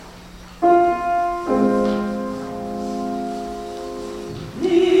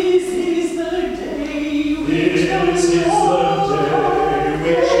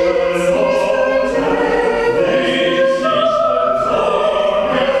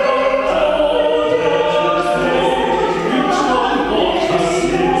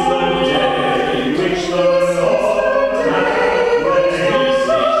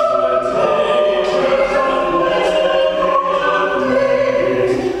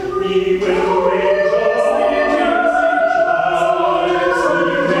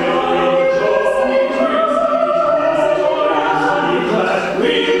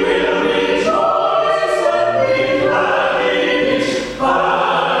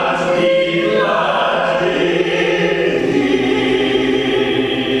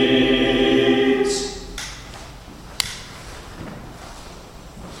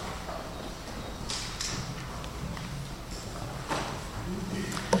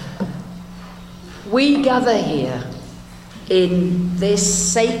We gather here in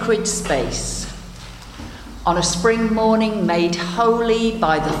this sacred space on a spring morning made holy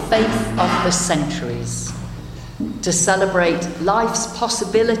by the faith of the centuries, to celebrate life's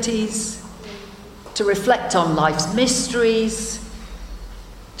possibilities, to reflect on life's mysteries,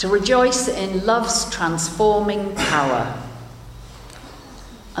 to rejoice in love's transforming power.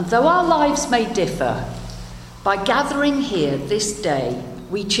 And though our lives may differ, by gathering here this day,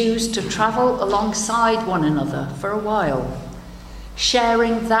 we choose to travel alongside one another for a while,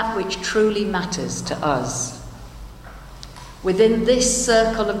 sharing that which truly matters to us. Within this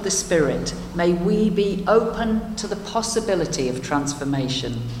circle of the Spirit, may we be open to the possibility of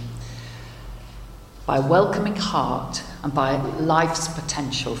transformation by a welcoming heart and by life's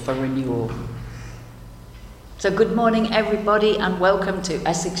potential for renewal. So good morning, everybody, and welcome to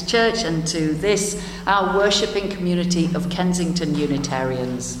Essex Church and to this, our worshipping community of Kensington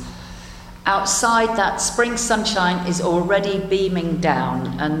Unitarians. Outside, that spring sunshine is already beaming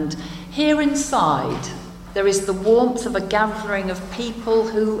down, and here inside, there is the warmth of a gathering of people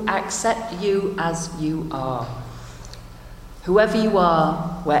who accept you as you are. Whoever you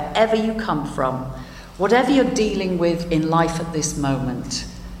are, wherever you come from, whatever you're dealing with in life at this moment,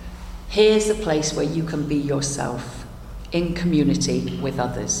 here's a place where you can be yourself, in community with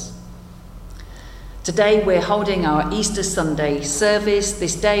others. Today we're holding our Easter Sunday service,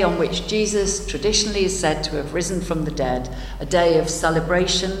 this day on which Jesus traditionally is said to have risen from the dead, a day of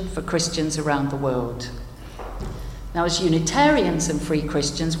celebration for Christians around the world. Now, as Unitarians and free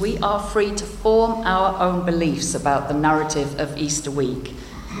Christians, we are free to form our own beliefs about the narrative of Easter week.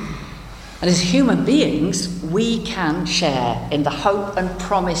 And as human beings, we can share in the hope and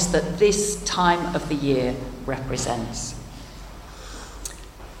promise that this time of the year represents.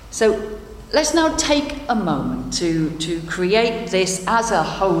 So let's now take a moment to create this as a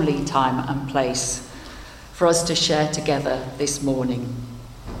holy time and place for us to share together this morning.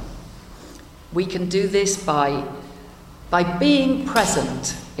 We can do this by being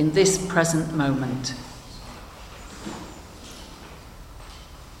present in this present moment.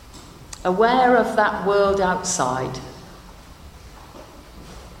 Aware of that world outside,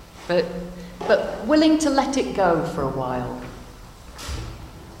 but willing to let it go for a while.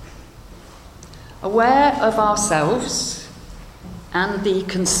 Aware of ourselves and the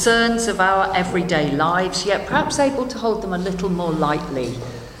concerns of our everyday lives, yet perhaps able to hold them a little more lightly,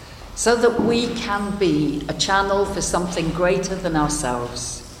 so that we can be a channel for something greater than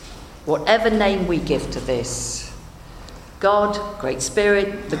ourselves, whatever name we give to this. God, Great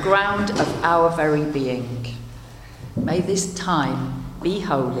Spirit, the ground of our very being. May this time be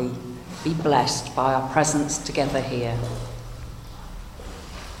holy, be blessed by our presence together here.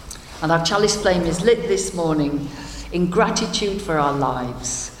 And our chalice flame is lit this morning in gratitude for our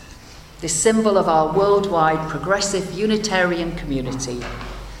lives, this symbol of our worldwide progressive Unitarian community.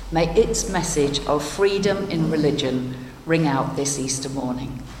 May its message of freedom in religion ring out this Easter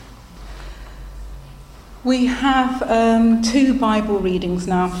morning. We have two Bible readings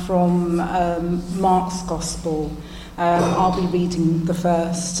now from Mark's Gospel. I'll be reading the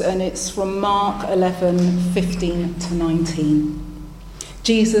first, and it's from Mark 11:15 to 19.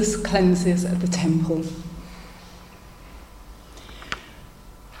 Jesus cleanses the temple.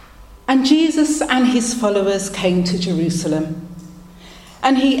 And Jesus and his followers came to Jerusalem.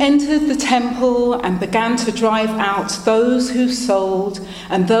 And he entered the temple and began to drive out those who sold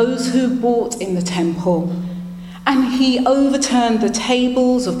and those who bought in the temple. And he overturned the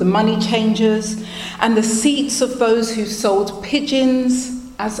tables of the money changers and the seats of those who sold pigeons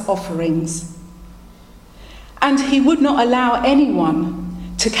as offerings. And he would not allow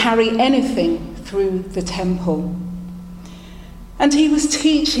anyone to carry anything through the temple. And he was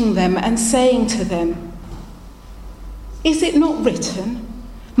teaching them and saying to them, "Is it not written,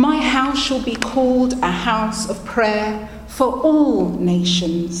 'My house shall be called a house of prayer for all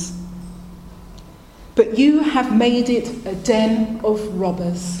nations'? But you have made it a den of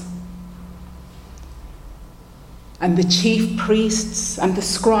robbers." And the chief priests and the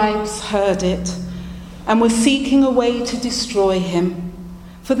scribes heard it and were seeking a way to destroy him,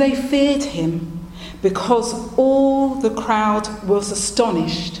 for they feared him, because all the crowd was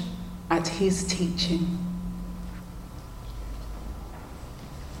astonished at his teaching.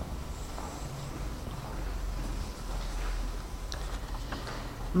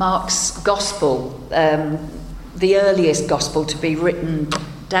 Mark's Gospel, the earliest Gospel to be written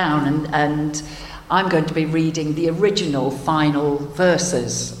down, and I'm going to be reading the original final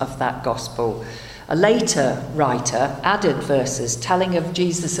verses of that Gospel. A later writer added verses telling of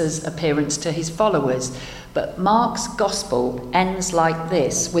Jesus' appearance to his followers, But Mark's gospel ends like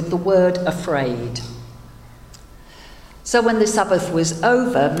this, with the word afraid. So when the Sabbath was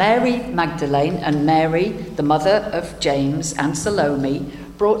over, Mary Magdalene and Mary, the mother of James, and Salome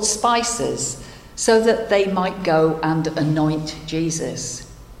brought spices so that they might go and anoint Jesus.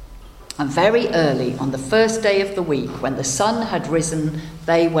 And very early on the first day of the week, when the sun had risen,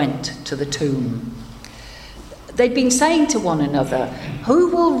 they went to the tomb. They'd been saying to one another, "Who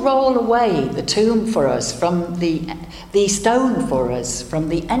will roll away the tomb for us, from the stone for us, from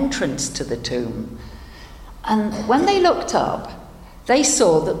the entrance to the tomb?" And when they looked up, they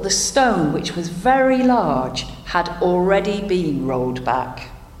saw that the stone, which was very large, had already been rolled back.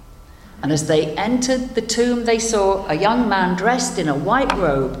 And as they entered the tomb, they saw a young man dressed in a white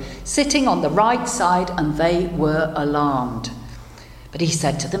robe sitting on the right side, and they were alarmed. But he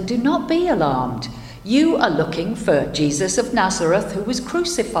said to them, "Do not be alarmed. You are looking for Jesus of Nazareth, who was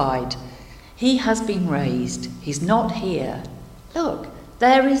crucified. He has been raised. He's not here. Look,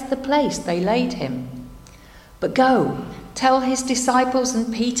 there is the place they laid him. But go, tell his disciples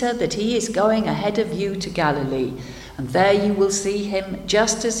and Peter that he is going ahead of you to Galilee, and there you will see him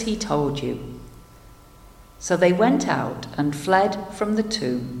just as he told you." So they went out and fled from the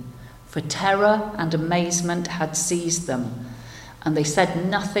tomb, for terror and amazement had seized them, and they said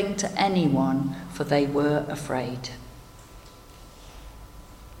nothing to anyone, for they were afraid.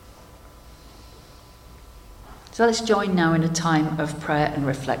 So let's join now in a time of prayer and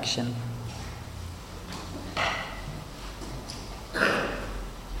reflection.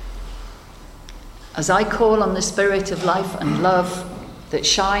 As I call on the Spirit of life and love that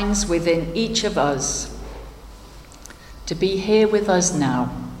shines within each of us to be here with us now,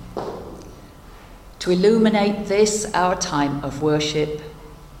 to illuminate this, our time of worship,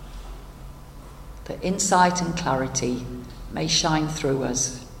 that insight and clarity may shine through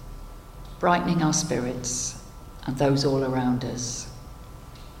us, brightening our spirits and those all around us.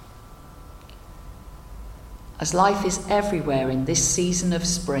 As life is everywhere in this season of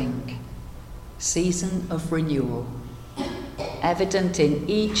spring, season of renewal, evident in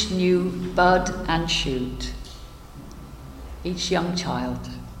each new bud and shoot, each young child,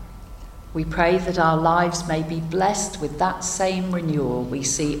 we pray that our lives may be blessed with that same renewal we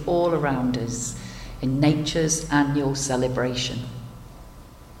see all around us in nature's annual celebration.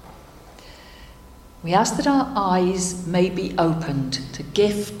 We ask that our eyes may be opened to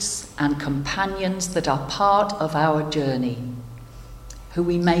gifts and companions that are part of our journey, who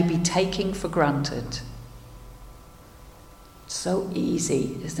we may be taking for granted. So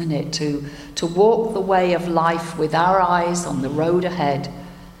easy, isn't it, to walk the way of life with our eyes on the road ahead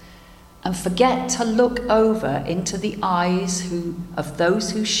and forget to look over into the eyes of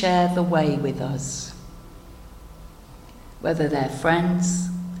those who share the way with us. Whether they're friends,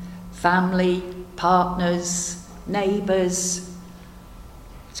 family, partners, neighbours,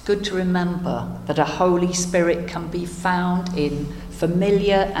 it's good to remember that a Holy Spirit can be found in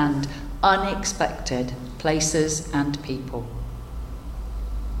familiar and unexpected places and people.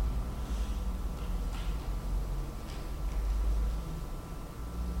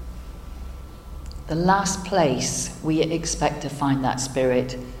 The last place we expect to find that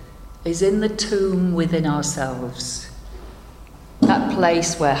Spirit is in the tomb within ourselves, that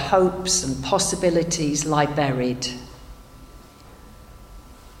place where hopes and possibilities lie buried,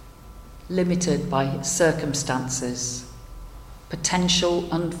 limited by circumstances, potential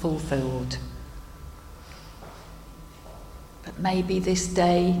unfulfilled. But maybe this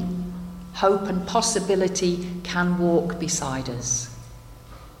day, hope and possibility can walk beside us.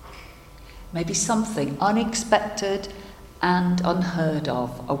 Maybe something unexpected and unheard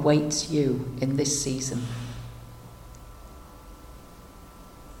of awaits you in this season.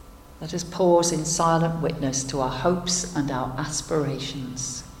 Let us pause in silent witness to our hopes and our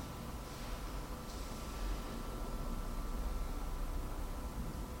aspirations.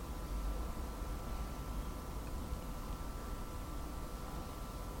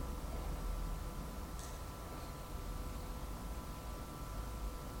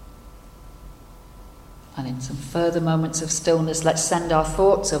 And in some further moments of stillness, let's send our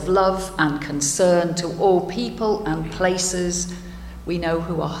thoughts of love and concern to all people and places we know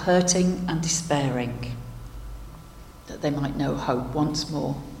who are hurting and despairing, that they might know hope once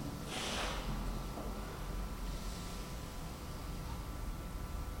more.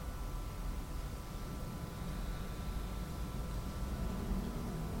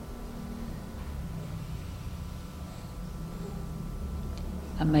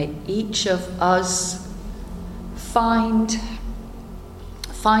 And may each of us find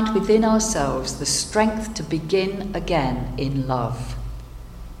within ourselves the strength to begin again in love,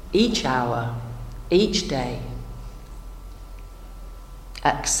 each hour, each day,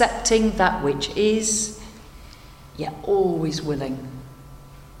 accepting that which is, yet always willing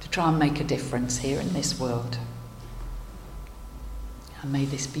to try and make a difference here in this world. And may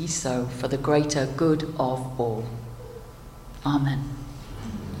this be so for the greater good of all. Amen.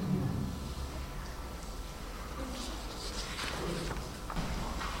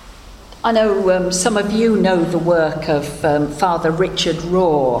 I know some of you know the work of Father Richard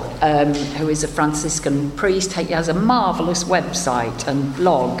Rohr, who is a Franciscan priest. He has a marvellous website and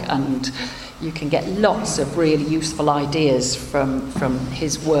blog, and you can get lots of really useful ideas from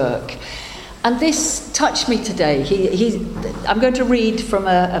his work. And this touched me today. I'm going to read from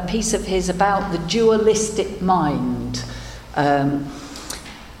a piece of his about the dualistic mind.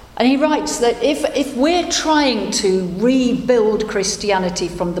 And he writes that if we're trying to rebuild Christianity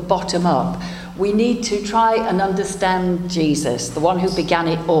from the bottom up, we need to try and understand Jesus, the one who began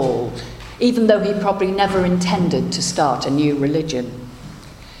it all, even though he probably never intended to start a new religion.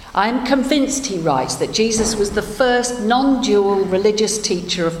 I am convinced, he writes, that Jesus was the first non-dual religious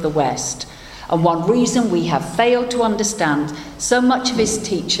teacher of the West, and one reason we have failed to understand so much of his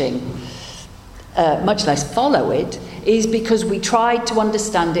teaching, much less follow it, is because we tried to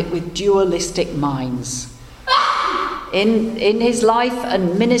understand it with dualistic minds. In his life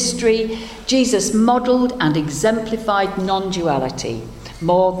and ministry, Jesus modelled and exemplified non-duality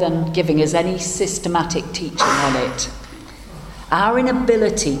more than giving us any systematic teaching on it. Our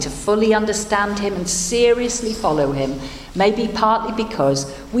inability to fully understand him and seriously follow him may be partly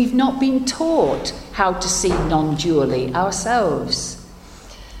because we've not been taught how to see non-dually ourselves.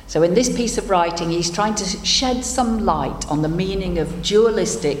 So in this piece of writing, he's trying to shed some light on the meaning of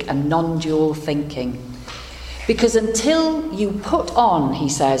dualistic and non-dual thinking. Because until you put on, he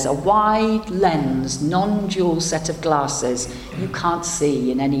says, a wide lens, non-dual set of glasses, you can't see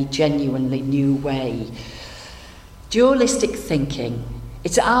in any genuinely new way. Dualistic thinking,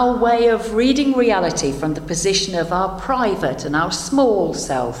 it's our way of reading reality from the position of our private and our small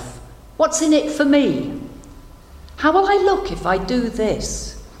self. What's in it for me? How will I look if I do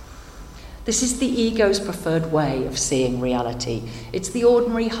this? This is the ego's preferred way of seeing reality. It's the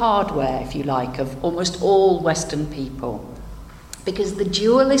ordinary hardware, if you like, of almost all Western people. Because the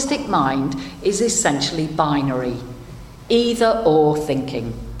dualistic mind is essentially binary, either or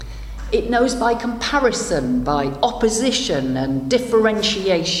thinking. It knows by comparison, by opposition and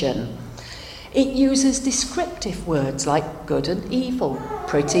differentiation. It uses descriptive words like good and evil,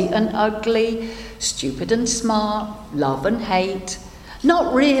 pretty and ugly, stupid and smart, love and hate,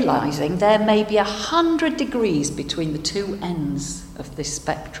 not realising there may be 100 degrees between the two ends of this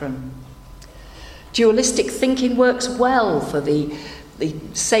spectrum. Dualistic thinking works well for the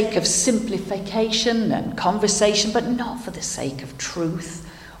sake of simplification and conversation, but not for the sake of truth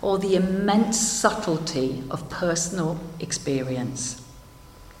or the immense subtlety of personal experience.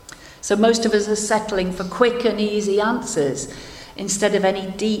 So most of us are settling for quick and easy answers instead of any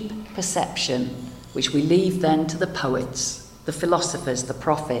deep perception, which we leave then to the poets, the philosophers, the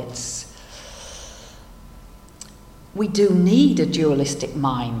prophets. We do need a dualistic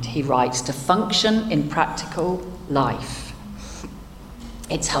mind, he writes, to function in practical life.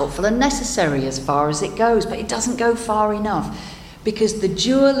 It's helpful and necessary as far as it goes, but it doesn't go far enough, because the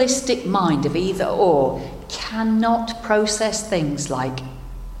dualistic mind of either or cannot process things like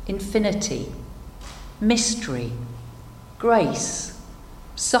infinity, mystery, grace,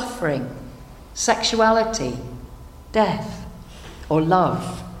 suffering, sexuality, death, or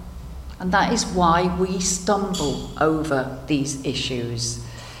love. And that is why we stumble over these issues,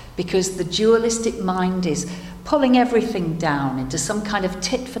 because the dualistic mind is pulling everything down into some kind of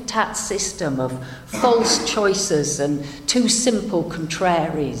tit-for-tat system of false choices and too simple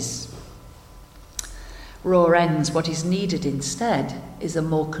contraries. Rohr ends, what is needed instead is a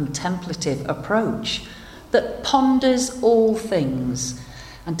more contemplative approach that ponders all things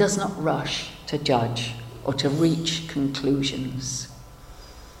and does not rush to judge or to reach conclusions.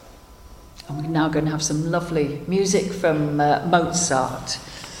 And we're now going to have some lovely music from Mozart,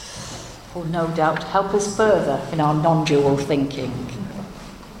 who will no doubt help us further in our non-dual thinking.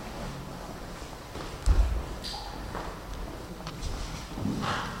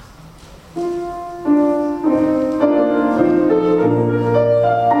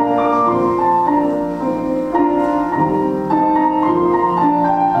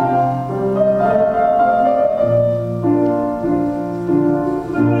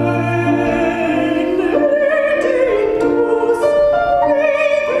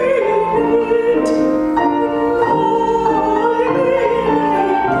 Benedictus,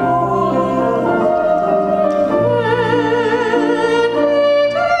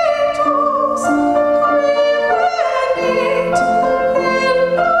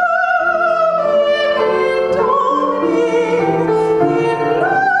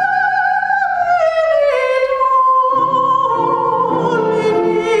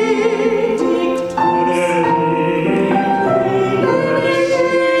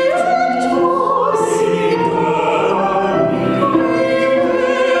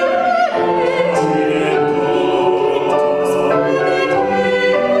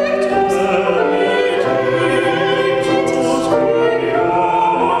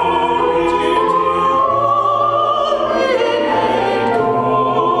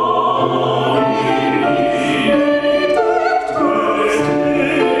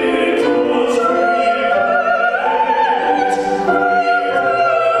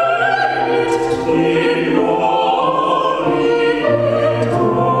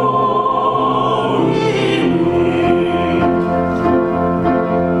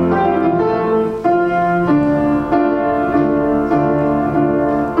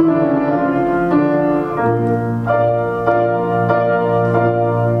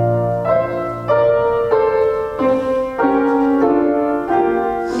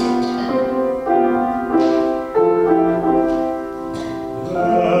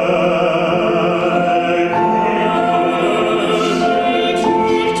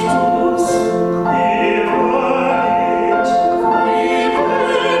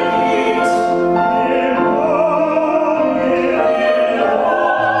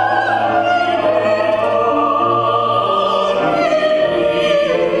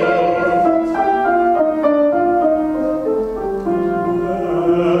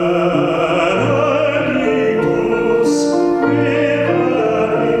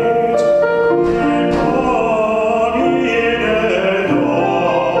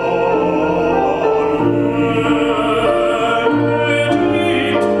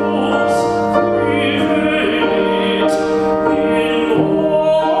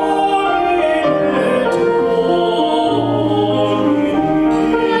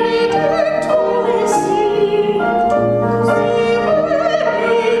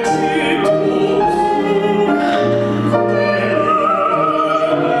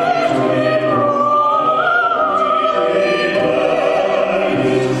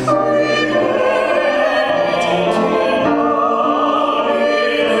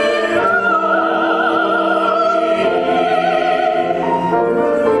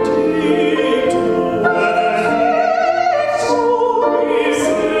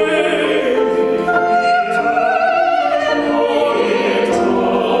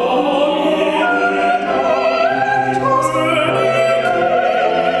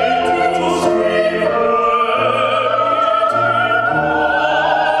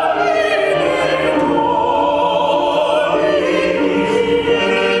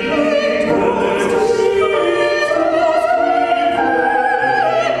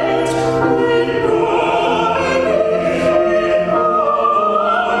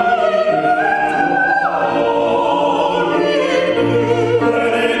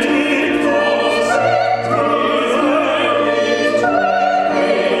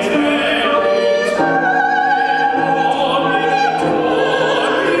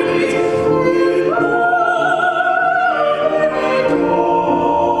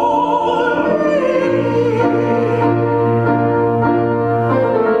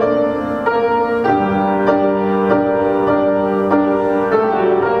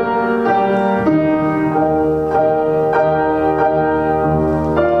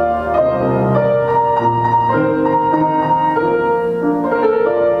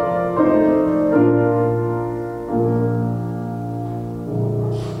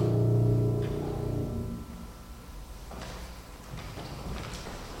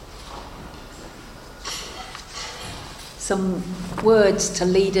 some words to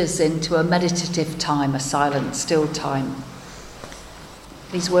lead us into a meditative time, a silent, still time.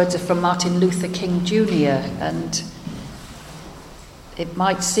 These words are from Martin Luther King Jr., and it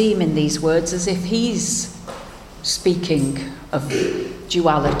might seem in these words as if he's speaking of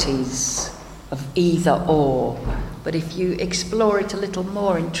dualities, of either or. But if you explore it a little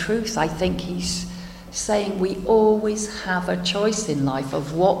more, in truth, I think he's saying we always have a choice in life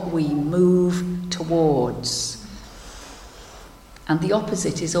of what we move towards. And the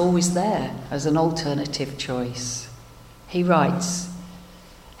opposite is always there as an alternative choice. He writes,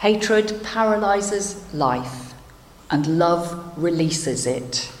 "Hatred paralyzes life, and love releases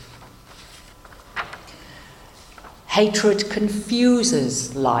it. Hatred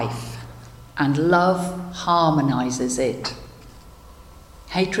confuses life, and love harmonizes it.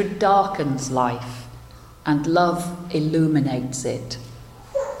 Hatred darkens life, and love illuminates it."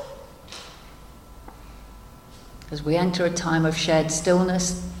 As we enter a time of shared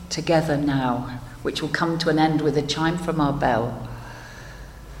stillness together now, which will come to an end with a chime from our bell,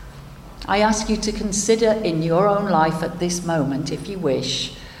 I ask you to consider in your own life at this moment, if you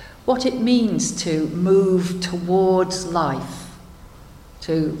wish, what it means to move towards life,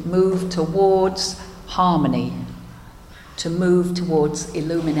 to move towards harmony, to move towards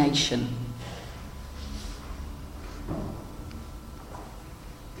illumination.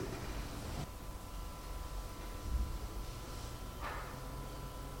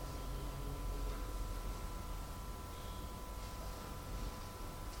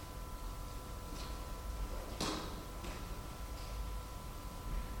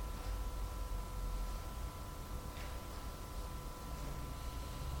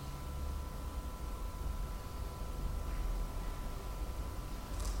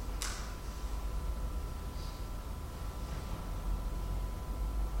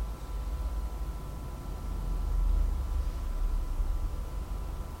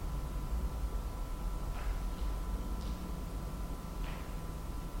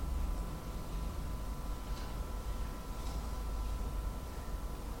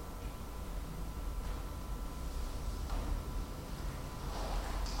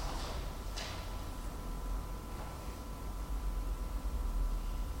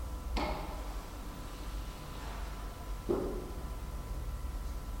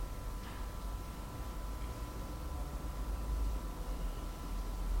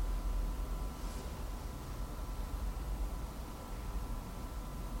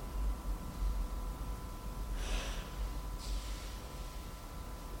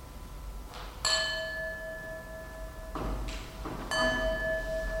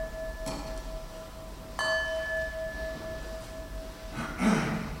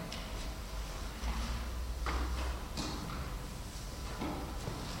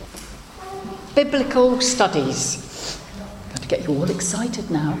 biblical studies. Got to get you all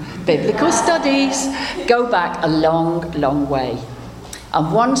excited now. Biblical studies go back a long, long way.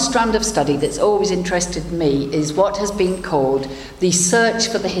 And one strand of study that's always interested me is what has been called the search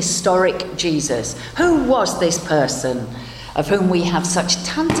for the historic Jesus. Who was this person of whom we have such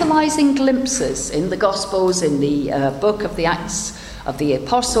tantalising glimpses in the Gospels, in the book of the Acts of the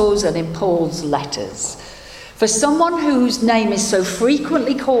Apostles, and in Paul's letters? For someone whose name is so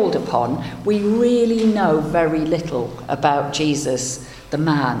frequently called upon, we really know very little about Jesus, the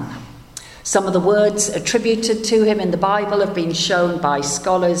man. Some of the words attributed to him in the Bible have been shown by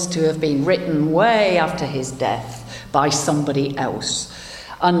scholars to have been written way after his death by somebody else,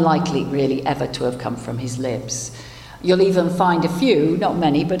 unlikely really ever to have come from his lips. You'll even find a few, not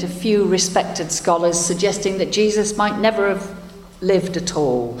many, but a few respected scholars suggesting that Jesus might never have lived at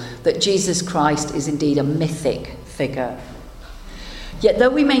all, that Jesus Christ is indeed a mythic figure. Yet though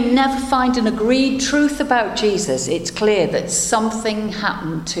we may never find an agreed truth about Jesus, it's clear that something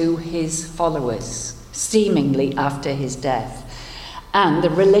happened to his followers, seemingly after his death. And the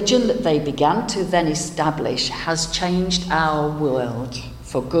religion that they began to then establish has changed our world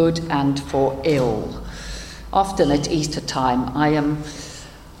for good and for ill. Often at Easter time, I am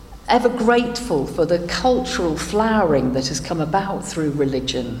ever grateful for the cultural flowering that has come about through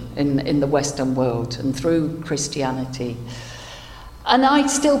religion in the Western world and through Christianity. And I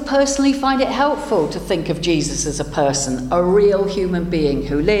still personally find it helpful to think of Jesus as a person, a real human being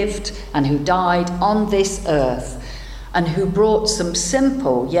who lived and who died on this earth and who brought some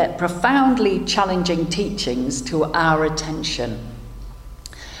simple yet profoundly challenging teachings to our attention.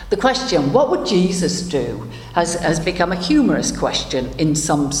 The question, what would Jesus do, has become a humorous question in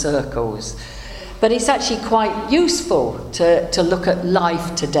some circles. But it's actually quite useful to look at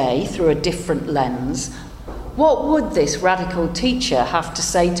life today through a different lens. What would this radical teacher have to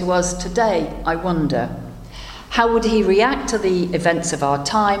say to us today, I wonder? How would he react to the events of our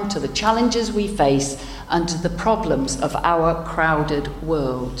time, to the challenges we face, and to the problems of our crowded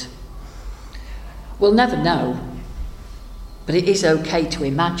world? We'll never know. But it is okay to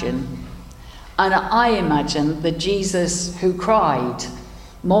imagine. And I imagine the Jesus who cried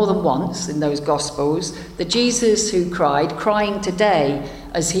more than once in those Gospels, the Jesus who cried, crying today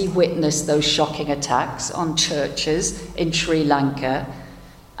as he witnessed those shocking attacks on churches in Sri Lanka,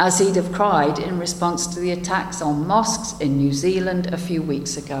 as he'd have cried in response to the attacks on mosques in New Zealand a few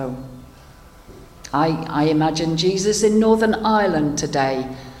weeks ago. I imagine Jesus in Northern Ireland today,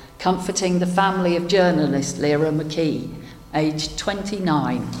 comforting the family of journalist Lyra McKee, aged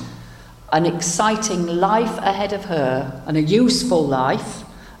 29, an exciting life ahead of her, and a useful life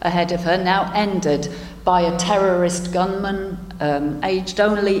ahead of her, now ended by a terrorist gunman aged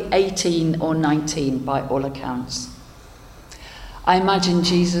only 18 or 19 by all accounts. I imagine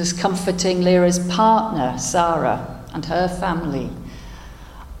Jesus comforting Lyra's partner, Sarah, and her family.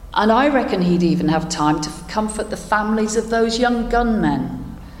 And I reckon he'd even have time to comfort the families of those young gunmen.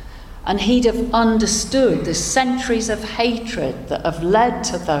 And he'd have understood the centuries of hatred that have led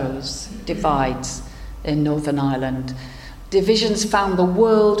to those divides in Northern Ireland. Divisions found the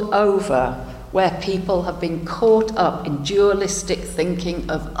world over, where people have been caught up in dualistic thinking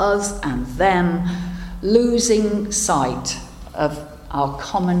of us and them, losing sight of our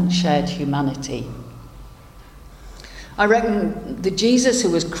common shared humanity. I reckon the Jesus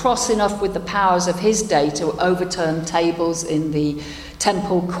who was cross enough with the powers of his day to overturn tables in the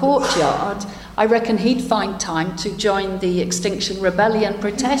temple courtyard, I reckon he'd find time to join the Extinction Rebellion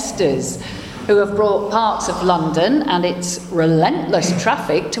protesters who have brought parts of London and its relentless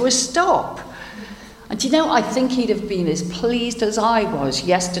traffic to a stop. And you know, I think he'd have been as pleased as I was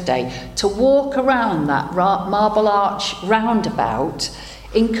yesterday to walk around that Marble Arch roundabout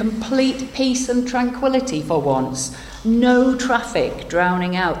in complete peace and tranquility for once. No traffic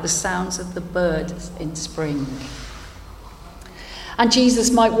drowning out the sounds of the birds in spring. And Jesus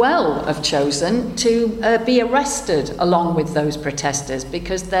might well have chosen to be arrested along with those protesters,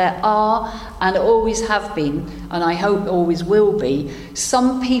 because there are, and always have been, and I hope always will be,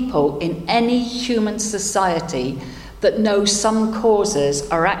 some people in any human society that know some causes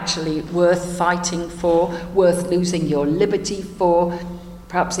are actually worth fighting for, worth losing your liberty for,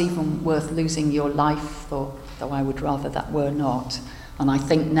 perhaps even worth losing your life for, though I would rather that were not. And I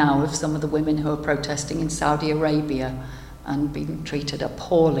think now of some of the women who are protesting in Saudi Arabia and being treated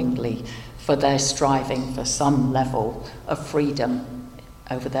appallingly for their striving for some level of freedom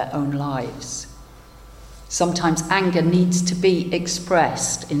over their own lives. Sometimes anger needs to be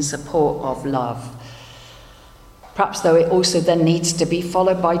expressed in support of love. Perhaps, though, it also then needs to be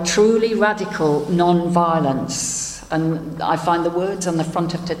followed by truly radical non-violence. and I find the words on the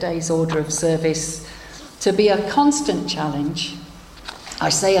front of today's order of service to be a constant challenge. I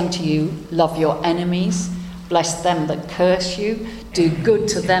say unto you, love your enemies, bless them that curse you, do good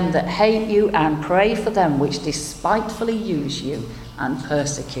to them that hate you, and pray for them which despitefully use you and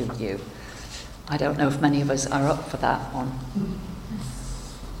persecute you. I don't know if many of us are up for that one.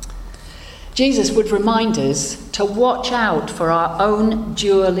 Jesus would remind us to watch out for our own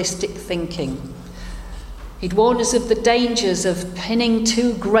dualistic thinking. He'd warn us of the dangers of pinning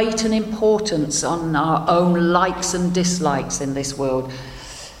too great an importance on our own likes and dislikes in this world.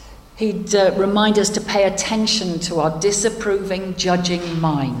 He'd remind us to pay attention to our disapproving, judging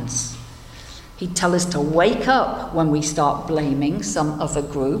minds. He'd tell us to wake up when we start blaming some other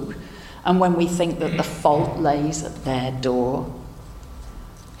group and when we think that the fault lays at their door.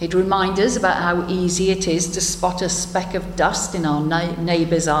 He'd remind us about how easy it is to spot a speck of dust in our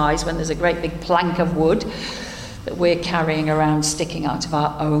neighbour's eyes when there's a great big plank of wood that we're carrying around sticking out of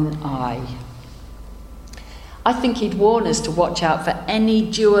our own eye. I think he'd warn us to watch out for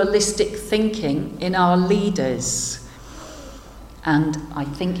any dualistic thinking in our leaders. And I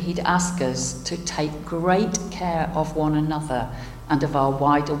think he'd ask us to take great care of one another and of our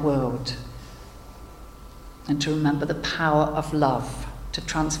wider world, and to remember the power of love to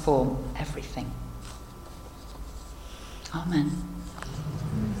transform everything. Amen.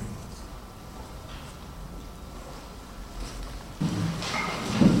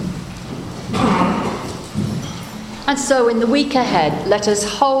 And so in the week ahead, let us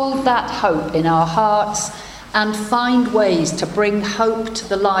hold that hope in our hearts and find ways to bring hope to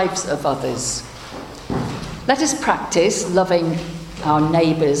the lives of others. Let us practice loving our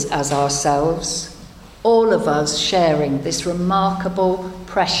neighbours as ourselves, all of us sharing this remarkable,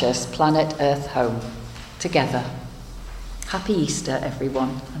 precious planet Earth home together. Happy Easter,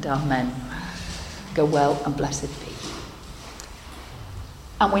 everyone, and amen. Go well and blessed be.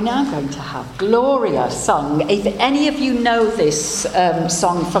 And we're now going to have Gloria sung. If any of you know this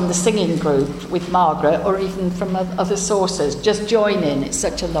song from the singing group with Margaret, or even from other sources, just join in. It's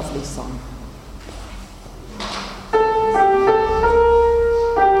such a lovely song.